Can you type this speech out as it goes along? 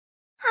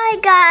Hi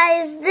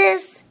guys,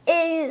 this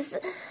is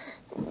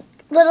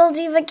Little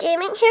Diva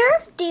Gaming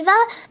here, Diva,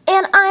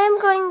 and I am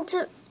going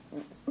to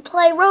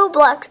play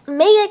Roblox,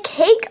 make a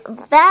cake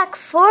back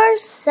 4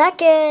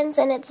 seconds,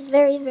 and it's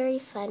very, very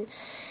fun.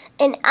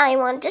 And I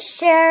want to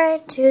share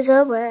it to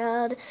the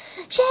world.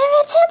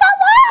 Share it to the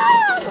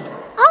world!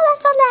 Oh,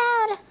 that's so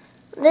loud.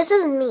 This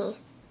is me,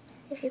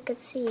 if you could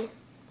see.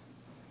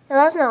 No,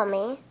 that's not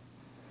me.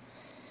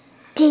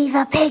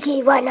 Diva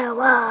Piggy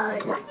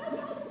 101.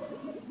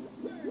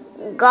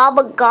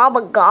 Gobble,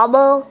 gobble,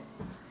 gobble.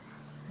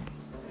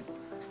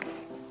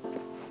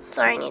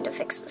 Sorry, I need to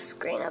fix the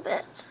screen a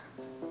bit.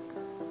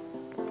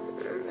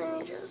 Let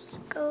me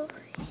just go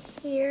over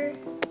here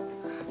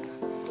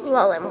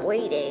while I'm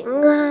waiting.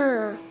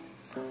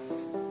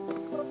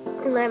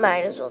 I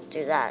might as well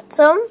do that.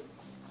 So,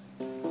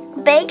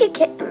 make a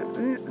cake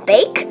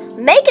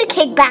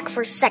back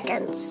for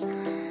seconds.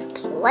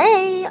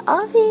 Play,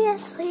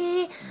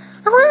 obviously.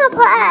 I want to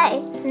play.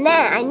 Nah,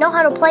 I know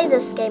how to play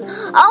this game.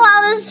 Oh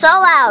wow, this is so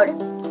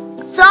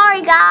loud.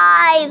 Sorry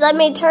guys, let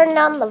me turn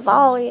down the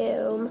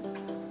volume.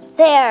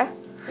 There.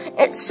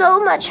 It's so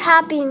much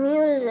happy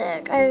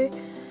music. I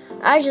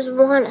just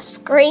want to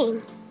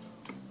scream.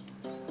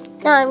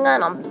 Now I'm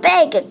gonna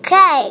bake a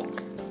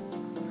cake.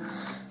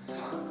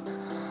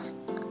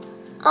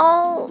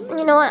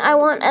 You know what? I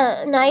want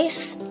a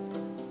nice,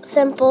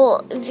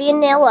 simple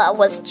vanilla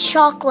with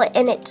chocolate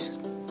in it.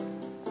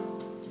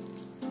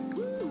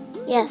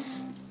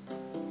 Yes.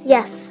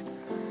 Yes.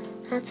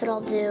 That's what I'll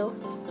do.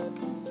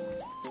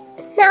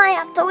 Now I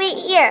have to wait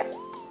here.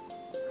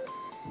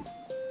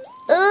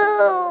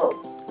 Ooh.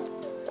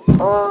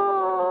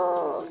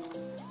 Ooh.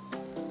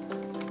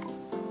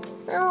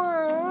 I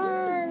wanna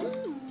run.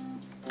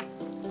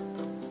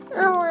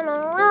 I wanna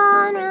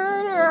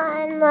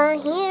run,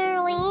 but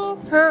here we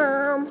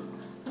come.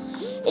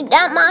 Is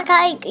that my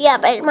cake?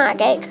 Yep, it's my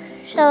cake.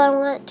 So I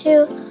went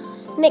to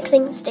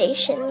mixing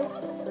station.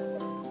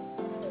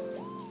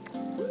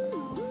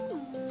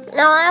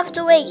 Now I have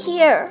to wait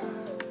here.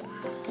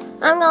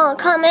 I'm gonna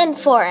come in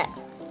for it.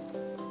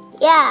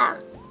 Yeah.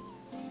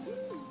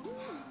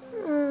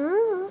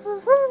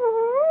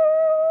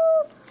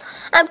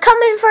 I'm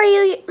coming for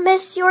you,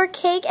 Miss Your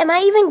Cake. Am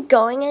I even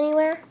going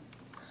anywhere?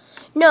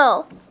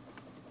 No.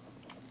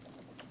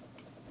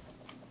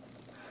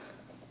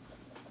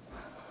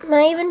 Am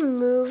I even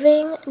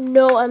moving?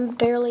 No, I'm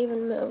barely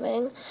even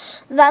moving.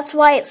 That's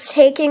why it's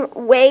taking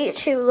way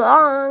too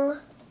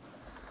long.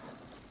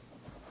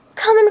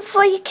 Coming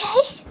for you,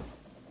 cake.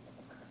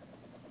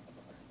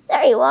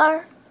 There you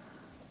are.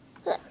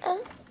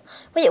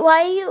 Wait,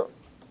 why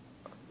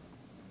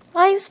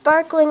are you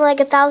sparkling like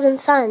 1,000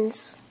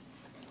 suns?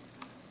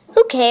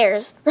 Who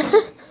cares?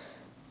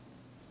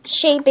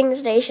 Shaping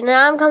station, and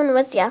I'm coming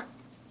with ya.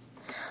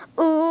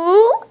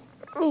 Ooh,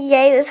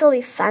 yay! This will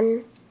be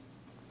fun.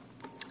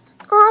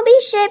 I'll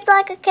be shaped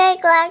like a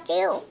cake, like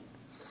you.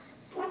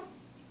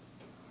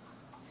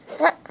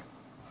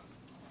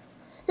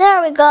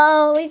 There we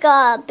go. We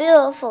got a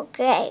beautiful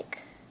cake.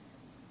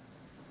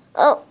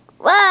 Oh,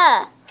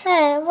 wow.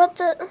 Hey, what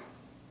the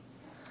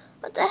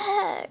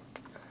heck?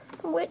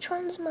 Which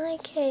one's my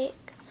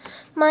cake?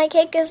 My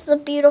cake is the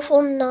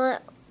beautiful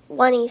not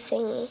one-y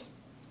thingy.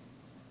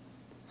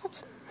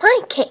 That's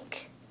my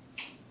cake.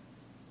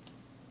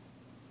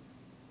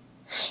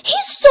 He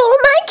stole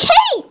my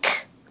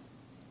cake!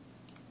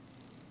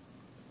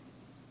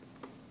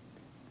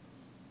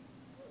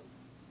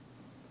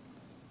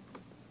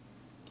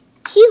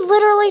 He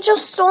literally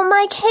just stole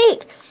my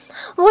cake.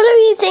 What do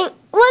you think?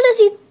 What does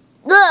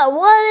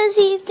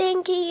he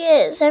think he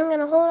is? I'm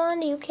gonna hold on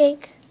to you,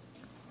 cake.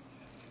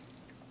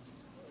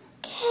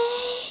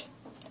 Okay.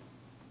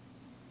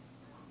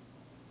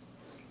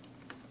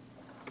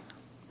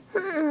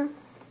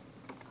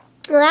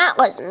 That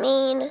was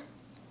mean.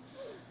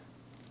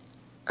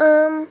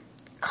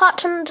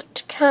 Cotton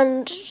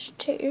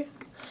candy.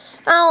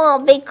 I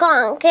want big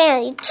cotton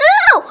candy too.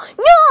 No,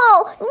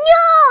 I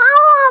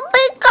want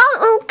big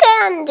cotton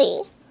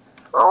candy.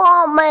 I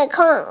want big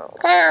cotton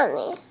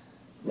candy.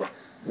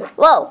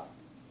 Whoa.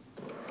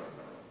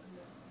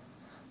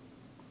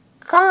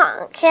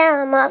 Cotton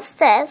candy must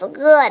taste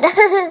good.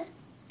 I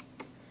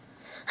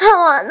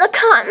want the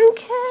cotton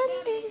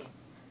candy.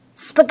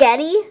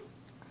 Spaghetti?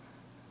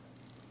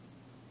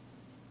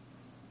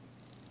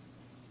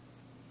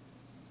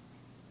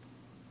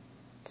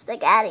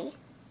 Spaghetti.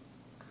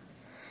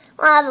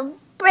 I have a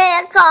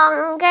big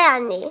cotton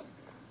candy.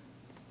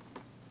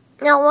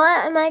 Now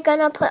what am I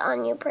gonna put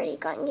on you, pretty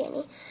cotton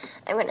candy?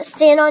 I'm gonna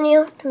stand on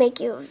you to make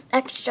you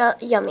extra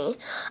yummy.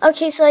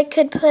 Okay, so I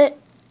could put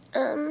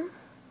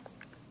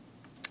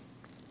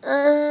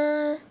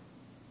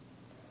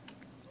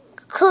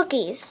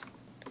cookies.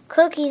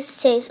 Cookies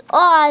taste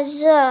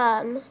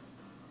awesome.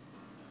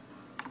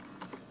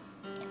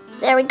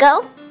 There we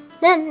go.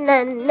 Na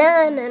na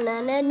na na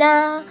na na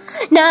na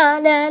na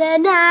na na na na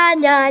na na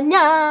na na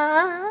na.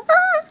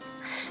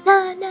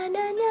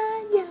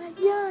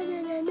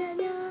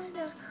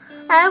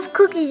 I have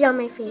cookies on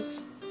my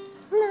face.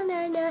 Na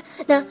na na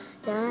na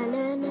na na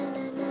na na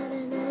na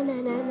na na na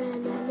na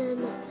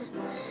na.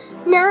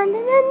 Na na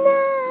na na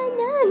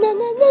na na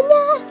na na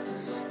na.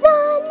 Na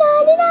na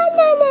na na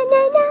na na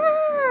na na.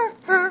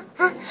 Ha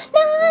ha.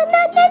 Na na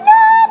na na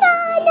na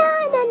na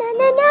na na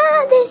na na.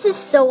 This is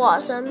so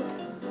awesome.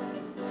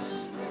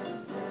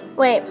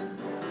 Wait.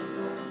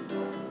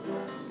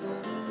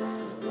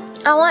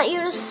 I want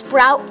you to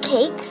sprout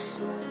cakes.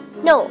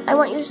 No, I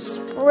want you to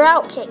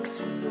sprout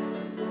cakes.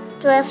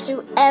 Do I have to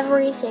do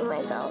everything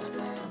myself?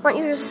 I want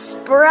you to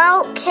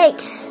sprout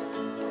cakes.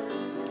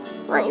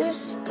 I want you to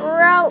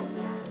sprout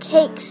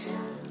cakes.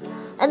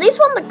 At least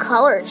want the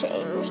color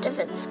changed if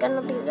it's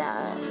gonna be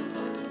that.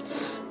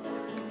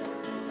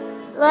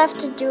 Do I have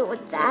to do it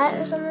with that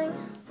or something?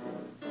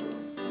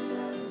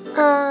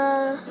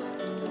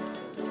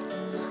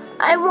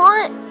 I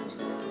want...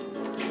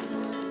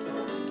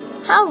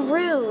 How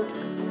rude.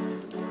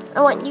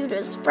 I want you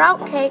to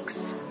sprout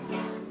cakes.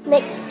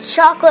 Make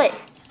chocolate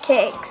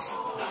cakes.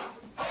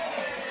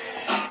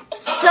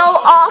 So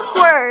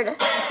awkward.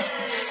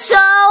 So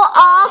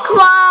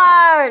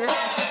awkward.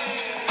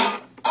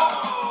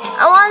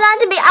 I want that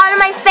to be out of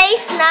my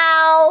face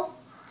now.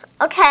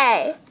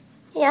 Okay.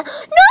 Yeah.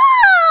 No,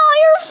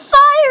 you're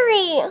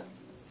fiery.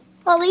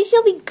 Well, at least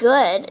you'll be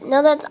good.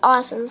 No, that's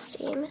awesome,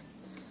 Steam.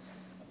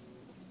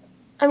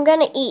 I'm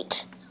gonna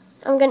eat.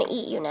 I'm gonna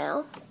eat you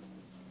now.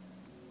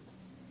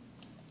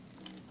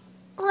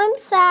 I'm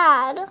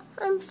sad.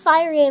 I'm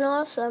fiery and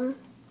awesome.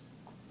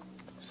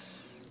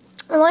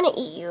 I want to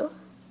eat you.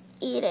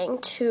 Eating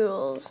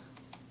tools.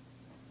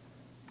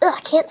 Ugh,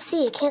 I can't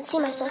see. I can't see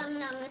myself.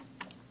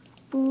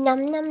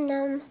 Num num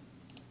num.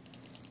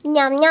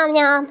 Yum yum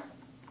yum.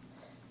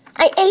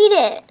 I ate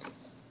it.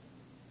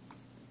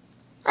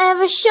 I have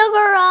a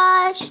sugar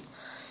rush.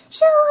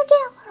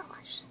 Sugar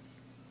rush.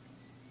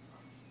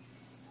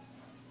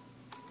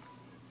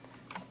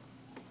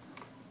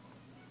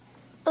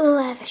 Ooh,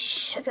 I have a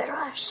sugar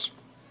rush.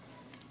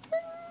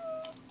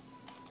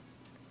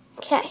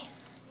 Okay.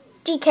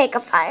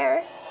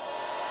 Decakifier.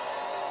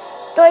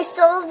 Do I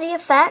still have the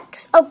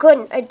effects? Oh,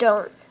 good. I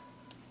don't.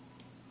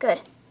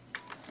 Good.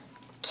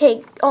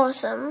 Okay,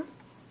 awesome.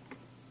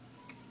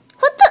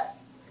 What the?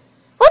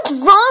 What's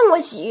wrong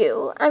with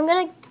you? I'm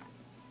gonna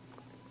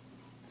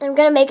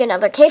make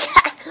another cake.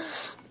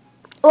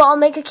 Well, I'll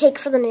make a cake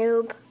for the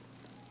noob.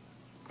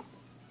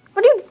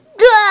 What do you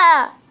do?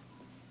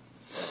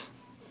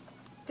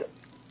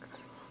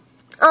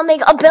 I'll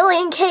make a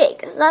billion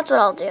cakes. That's what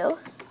I'll do.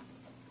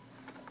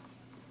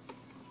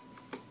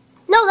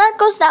 No, that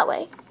goes that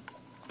way.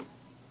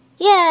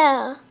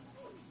 Yeah.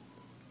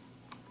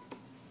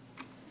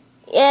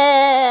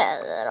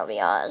 Yeah, that'll be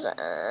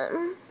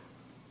awesome.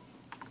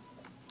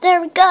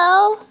 There we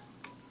go.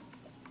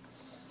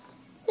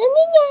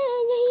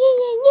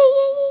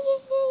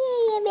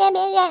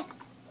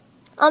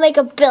 I'll make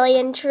a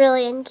billion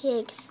trillion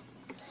cakes.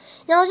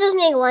 No, I'll just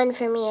make one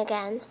for me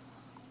again.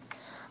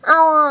 I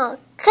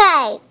want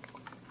cake.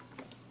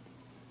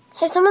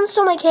 Hey, someone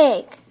stole my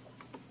cake.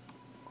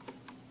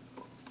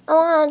 I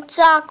want a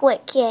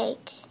chocolate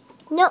cake.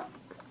 No.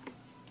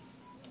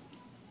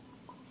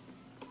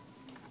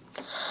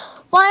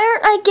 Why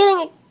aren't I getting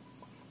a...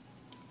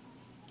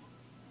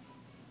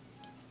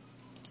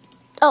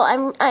 Oh,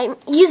 I'm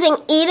using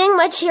eating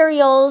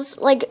materials,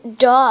 like,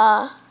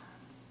 duh.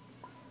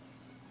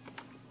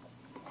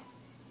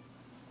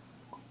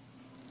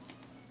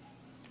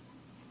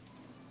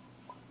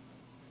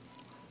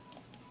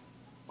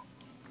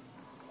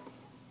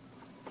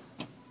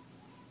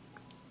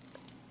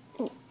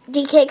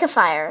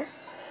 Decakifier.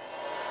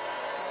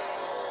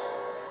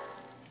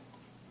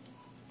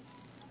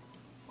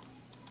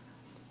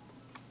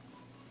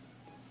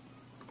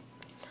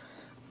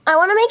 I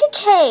want to make a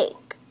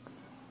cake.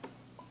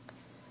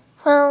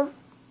 Well,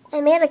 I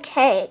made a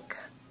cake.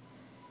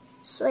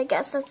 So I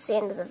guess that's the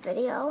end of the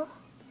video.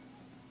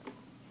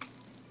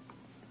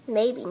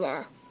 Maybe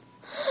nah.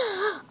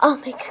 I'll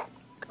make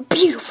a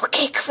beautiful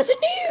cake for the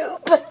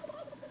noob.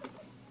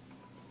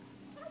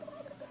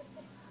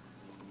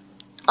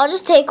 I'll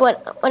just take one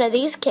of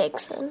these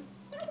cakes and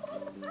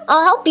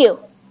I'll help you.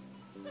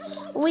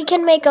 We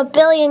can make a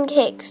billion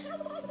cakes.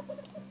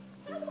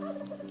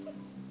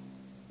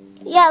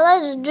 Yeah,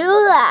 let's do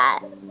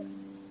that.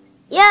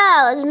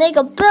 Yeah, let's make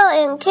a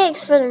billion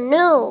cakes for the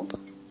noob.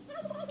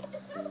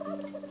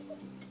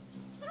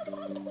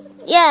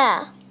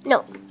 Yeah,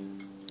 no.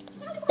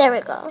 There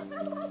we go.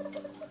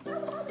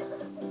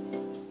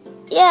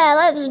 Yeah,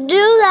 let's do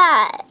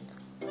that.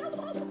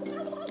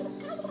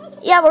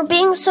 Yeah, we're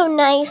being so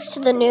nice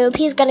to the noob.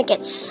 He's gonna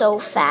get so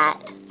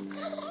fat.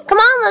 Come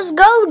on, let's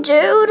go,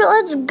 dude.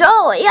 Let's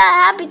go. Yeah,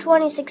 happy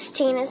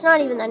 2016. It's not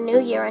even the new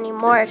year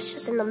anymore. It's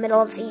just in the middle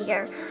of the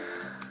year.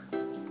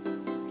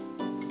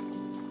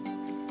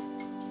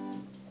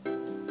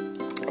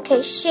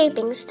 Okay,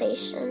 shaping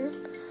station.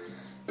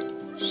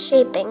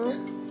 Shaping.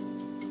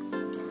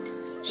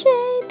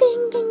 Shaping.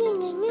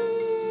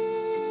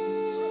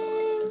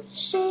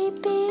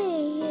 Shaping.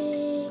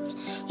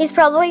 He's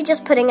probably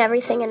just putting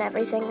everything in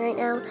everything right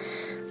now.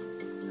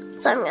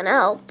 So I'm gonna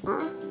help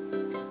him.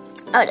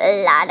 Oh,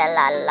 la la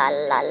la la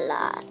la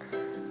la.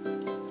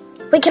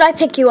 Wait, can I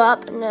pick you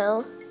up?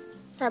 No.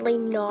 Sadly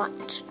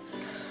not.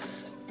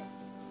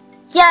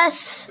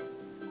 Yes!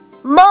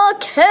 More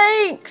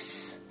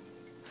cakes!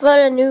 What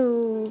a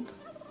noob.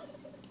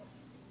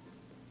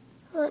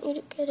 I want you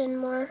to get in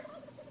more.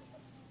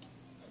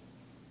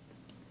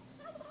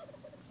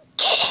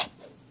 Get it!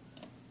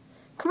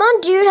 Come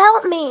on, dude,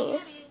 help me.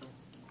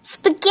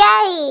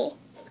 Spaghetti!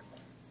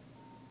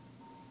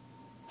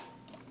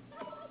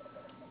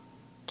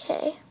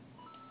 Okay.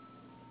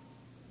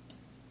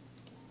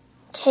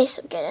 Okay,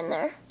 so get in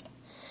there.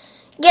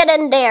 Get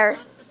in there.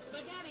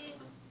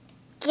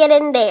 Get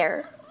in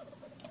there.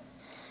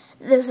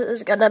 This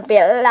is gonna be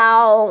a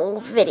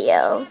long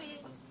video.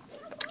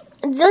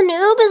 The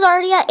noob is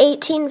already at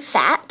 18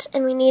 fat,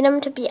 and we need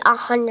him to be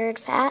 100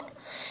 fat.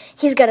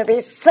 He's gonna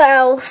be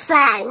so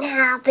fat and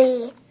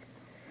happy.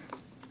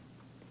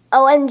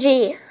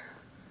 OMG.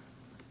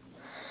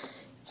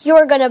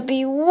 You're gonna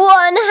be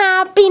one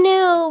happy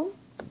noob.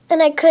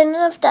 And I couldn't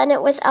have done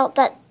it without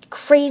that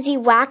crazy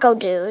wacko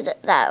dude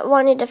that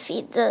wanted to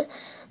feed the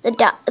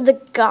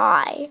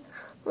guy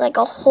like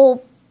a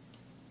whole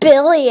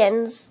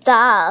billion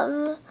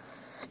stuff.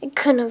 I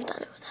couldn't have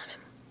done it without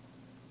him.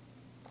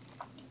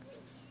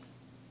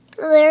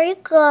 There you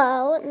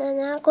go, and then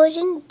that goes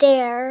in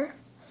there,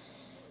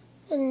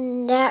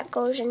 and that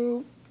goes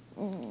in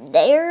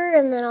there,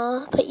 and then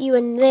I'll put you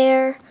in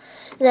there,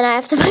 and then I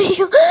have to put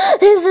you.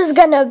 This is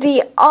gonna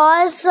be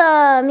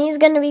awesome. He's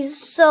gonna be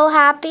so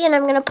happy, and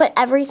I'm gonna put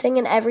everything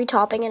in every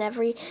topping and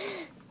every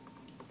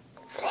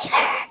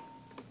flavor.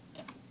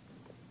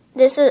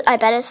 This is, I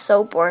bet it's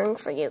so boring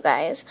for you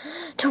guys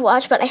to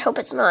watch, but I hope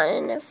it's not.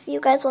 And if you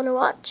guys want to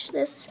watch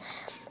this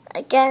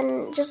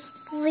again, just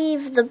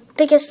leave the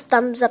biggest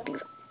thumbs up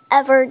you've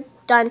ever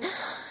done.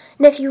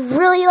 And if you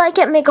really like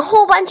it, make a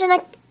whole bunch of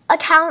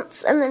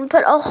accounts and then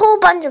put a whole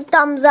bunch of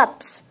thumbs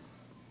ups.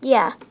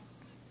 Yeah.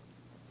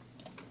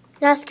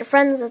 Ask your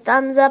friends to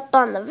thumbs up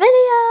on the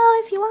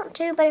video if you want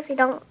to, but if you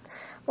don't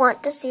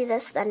want to see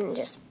this, then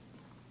just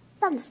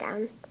thumbs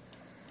down.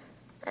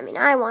 I mean,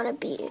 I want to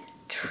be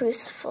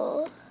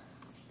truthful.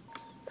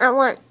 I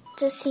want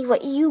to see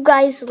what you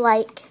guys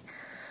like.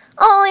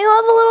 Oh, you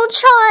have a little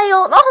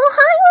child. Oh,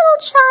 hi, little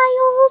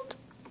child.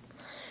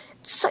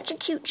 Such a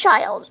cute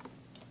child.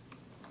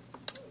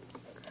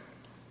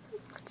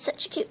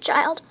 Such a cute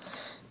child.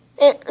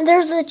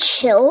 There's the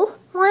chill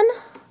one,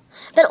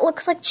 but it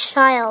looks like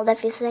child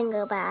if you think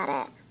about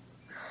it.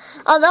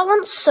 Oh, that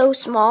one's so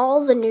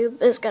small. The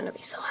noob is going to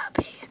be so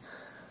happy.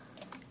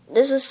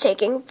 This is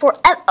taking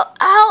forever.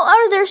 How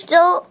are there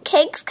still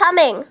cakes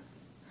coming?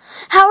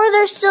 How are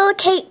there still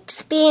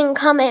cakes being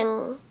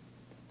coming?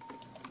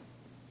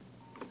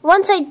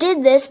 Once I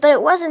did this, but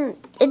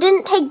it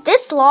didn't take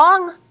this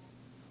long.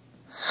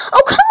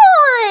 Oh, come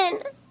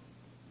on!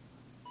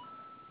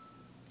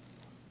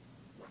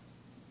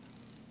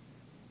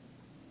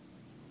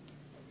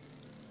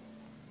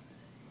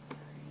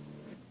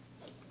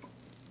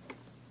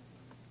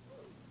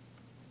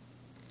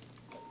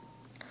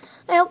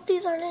 I hope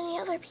these aren't any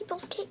other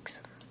people's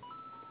cakes.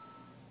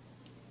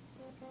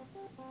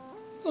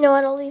 You know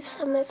what, I'll leave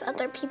some if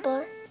other people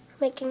are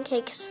making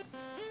cakes.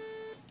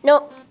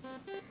 Nope.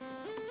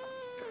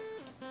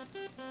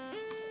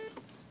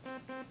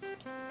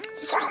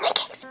 These are all my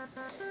cakes.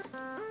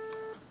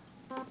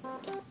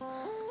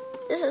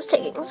 This is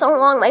taking so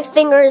long, my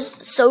finger's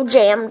so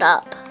jammed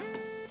up.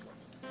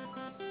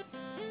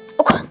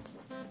 Oh, come on.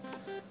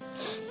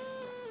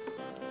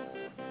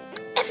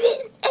 If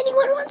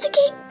anyone wants a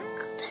cake,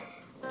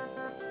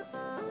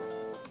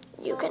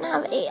 you can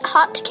have a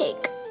hot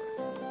cake.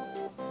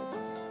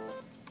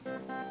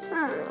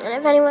 And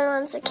if anyone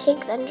wants a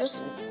cake, then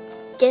just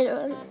get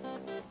one.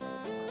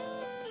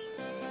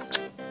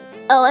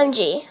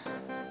 OMG.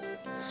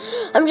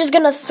 I'm just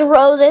gonna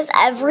throw this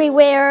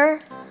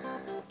everywhere.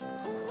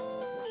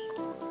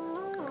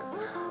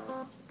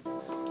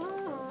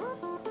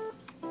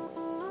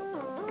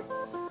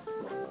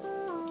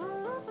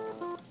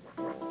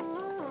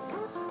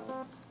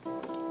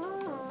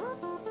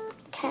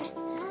 Okay.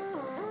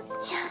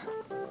 Yeah.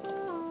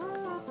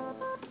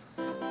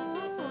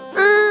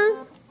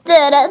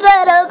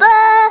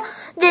 Da-da-da-da-da.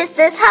 This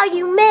is how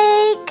you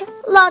make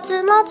lots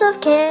and lots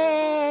of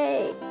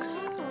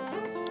cakes.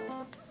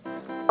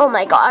 Oh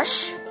my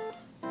gosh.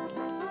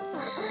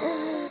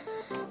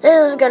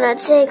 This is gonna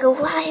take a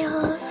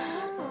while.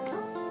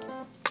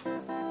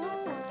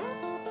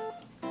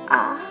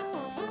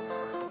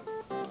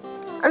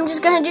 I'm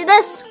just gonna do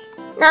this.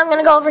 Now I'm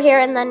gonna go over here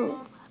and then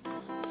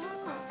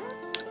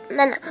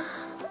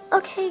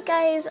okay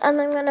guys,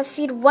 and I'm gonna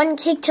feed one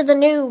cake to the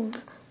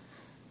noob.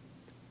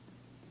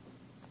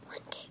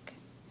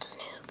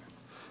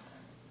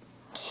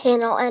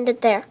 And I'll end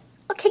it there.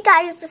 Okay,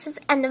 guys, this is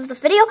the end of the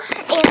video.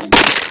 And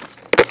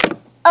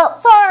oh,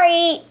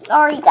 sorry,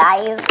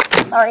 guys.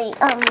 Sorry.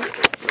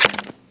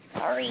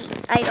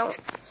 I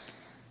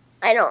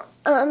don't.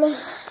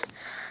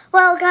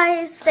 Well,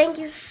 guys, thank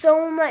you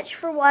so much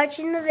for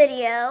watching the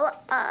video.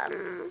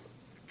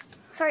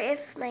 Sorry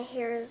if my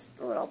hair is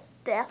a little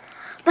bit,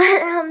 but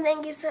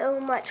thank you so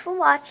much for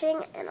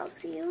watching, and I'll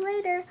see you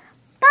later.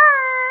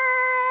 Bye.